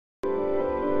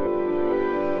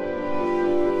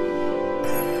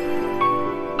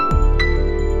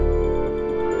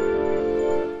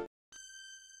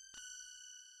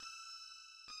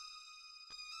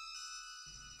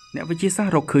អ្នកវិទ្យាសាស្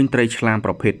ត្ររកឃើញត្រីឆ្លាម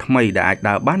ប្រភេទថ្មីដែលអាច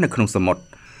ដើរបាននៅក្នុងសមុទ្រ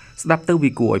ស្ដាប់ទៅ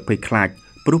វាគួរឲ្យភ័យខ្លាច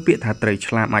ព្រោះពាក្យថាត្រី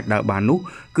ឆ្លាមអាចដើរបាននោះ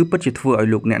គឺពិតជាធ្វើឲ្យ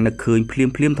លោកអ្នកនឹកឃើញភ្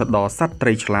លាមទៅដល់សត្វត្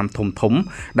រីឆ្លាមធំ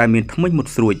ដែលមានធ្មេញមុត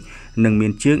ស្រួចនិងមា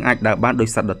នជើងអាចដើរបានដោយ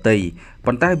សត្វដទៃ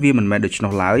ប៉ុន្តែវាមិនមែនដូច្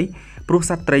នោះឡើយព្រោះ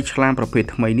សត្វត្រីឆ្លាមប្រភេទ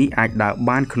ថ្មីនេះអាចដើរ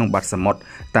បានក្នុងបាតសមុទ្រ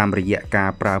តាមរយៈការ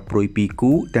ប្រើព្រួយពីរ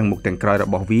គូទាំងមុខទាំងក្រោយរ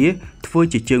បស់វាធ្វើ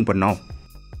ជាជើងប៉ុណ្ណោះ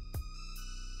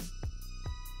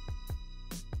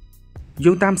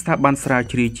យោងតាមស្ថាប័នស្រាវ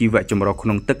ជ្រាវជីវៈចម្រុះក្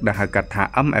នុងទឹកដែលហៅកាត់ថា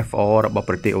MFO របស់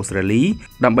ប្រទេសអូស្ត្រាលី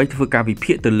ដើម្បីធ្វើការវិ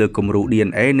ភាគទៅលើគំរូ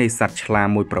DNA នៃសត្វឆ្លាម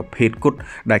មួយប្រភេទគត់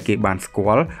ដែលគេបានស្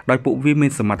គាល់ដោយពួកវាមា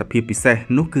នសមត្ថភាពពិសេស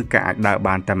នោះគឺការអាចដើរ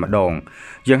បានតែម្ដង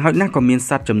យ៉ាងហោចណាស់ក៏មាន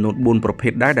សត្វចំនួន4ប្រភេ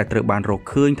ទដែរដែលត្រូវបានរក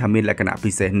ឃើញថាមានលក្ខណៈ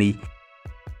ពិសេសនេះ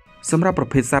សម្រាប់ប្រ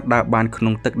ភេទសត្វដើរបានក្នុ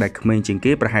ងទឹកដែលក្មេងជាង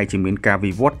គេប្រហែលជាមានការ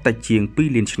វិវត្តតិចជាង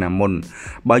2លានឆ្នាំមុន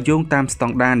បើយោងតាមស្ត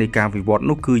ង់ដារនៃការវិវត្ត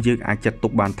នោះគឺយើងអាចចាត់ទុ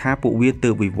កបានថាពួកវាទើ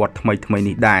បវិវត្តថ្មី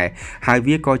នេះដែរហើយ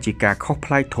វាក៏ជាការខុស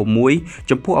ប្លែកធំមួយ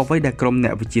ចំពោះអ្វីដែលក្រុមអ្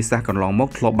នកវិទ្យាសាស្ត្រកន្លងមក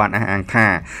ធ្លាប់បានអះអាងថា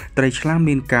ត្រីឆ្លាម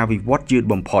មានការវិវត្តយឺត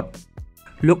បំផុត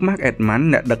លោក Mark Erdmann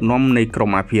អ្នកដឹកនាំនៃក្រុម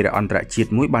អភិរក្សអន្តរជាតិ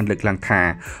មួយបានលើកឡើងថា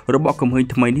របបកំហឹង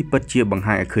ថ្មីនេះពិតជាបង្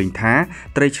ហាញឲ្យឃើញថា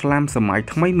ត្រីឆ្លាមសម័យ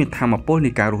ថ្មីមានថាមពល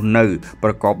នៃការរស់នៅប្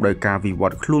រកបដោយការវិវ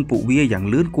ត្តខ្លួនពួកវាយ៉ាង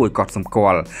លឿនគួរឲ្យកត់សម្គា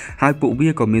ល់ហើយពួក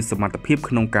វាក៏មានសមត្ថភាព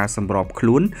ក្នុងការសម្របខ្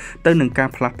លួនទៅនឹងការ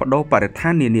ផ្លាស់ប្ដូរបរិស្ថា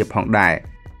ននានាផងដែរ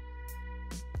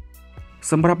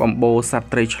សម្រាប់អំបូរសត្វ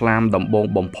ត្រីឆ្លាមដំបូង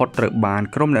បំផុតត្រូវបាន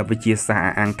ក្រុមអ្នកវិទ្យាសាស្ត្រ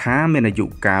អះអាងថាមានអាយុ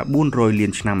កាល400លា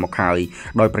នឆ្នាំមកហើយ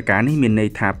ដោយប្រការនេះមានន័យ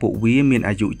ថាពួកវាមាន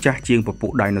អាយុចាស់ជាងពពួ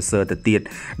កដាយណូស័រទៅទៀត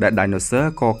ដែលដាយណូស័រ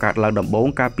ក៏កើតឡើងដំបូង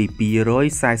កាលពី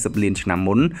240លានឆ្នាំ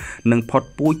មុននិងផុត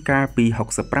ពូជកាលពី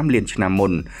65លានឆ្នាំមុ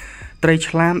នត្រី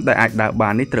ឆ្លាមដែលអាចដើរបា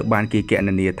ននេះត្រូវបានគេគណ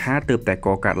នាថាទើបតែក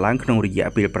កើតឡើងក្នុងរយៈ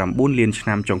ពេល9លានឆ្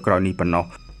នាំចុងក្រោយនេះប៉ុណ្ណោះ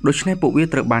ដូច្នេះពួកវា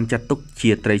ត្រូវបានចាត់ទុក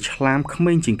ជាត្រីឆ្លាមក្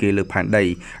មេងជាងគេលើផែនដី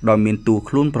ដោយមានតួ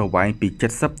ខ្លួនប្រវែងពី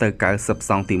70ទៅ90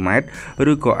សង់ទីម៉ែត្រ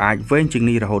ឬក៏អាចវែងជាង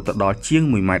នេះរហូតដល់ជាង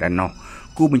1ម៉ែត្រឯណោះ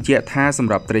គូបញ្ជាក់ថាស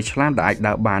ម្រាប់ត្រីឆ្លាមដែលអាច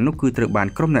ដើរបាននោះគឺត្រូវបាន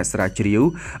ក្រុមអ្នកស្រាវជ្រាវ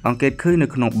អង្កេតឃើញនៅ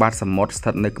ក្នុងបាតសមុទ្រស្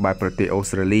ថិតនៅក្បែរប្រទេសអូ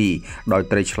ស្ត្រាលីដោយ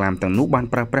ត្រីឆ្លាមទាំងនោះបាន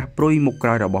ប្រើប្រាស់ព្រុយមុខក្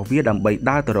រោយរបស់វាដើម្បី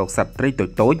ដើរទៅរកសត្វត្រី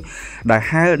តូចដែល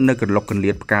ហែលនៅកន្លុកកន្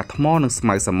លៀតផ្កាថ្មនិងស្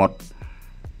មៅសមុទ្រ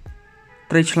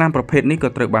ត្រីឆ្លាមប្រភេទនេះក៏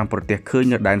ត្រូវបានប្រទះឃើញ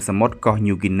នៅដែនសមុទ្រកោះ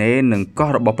ញូហ្គីណេនិងកោះ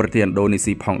របស់ប្រទេសឥណ្ឌូនេ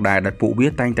ស៊ីផងដែរដែលពួកវា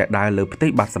តែងតែដើរលើផ្ទៃ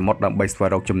បាតសមុទ្រដើម្បីស្វែង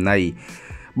រកចំណី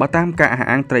បើតាមការអះ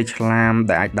អាងត្រីឆ្លាម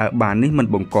ដែលអាចដើរបាននេះមិន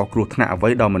បង្កគ្រោះថ្នាក់អ្វី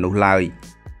ដល់មនុស្សឡើយ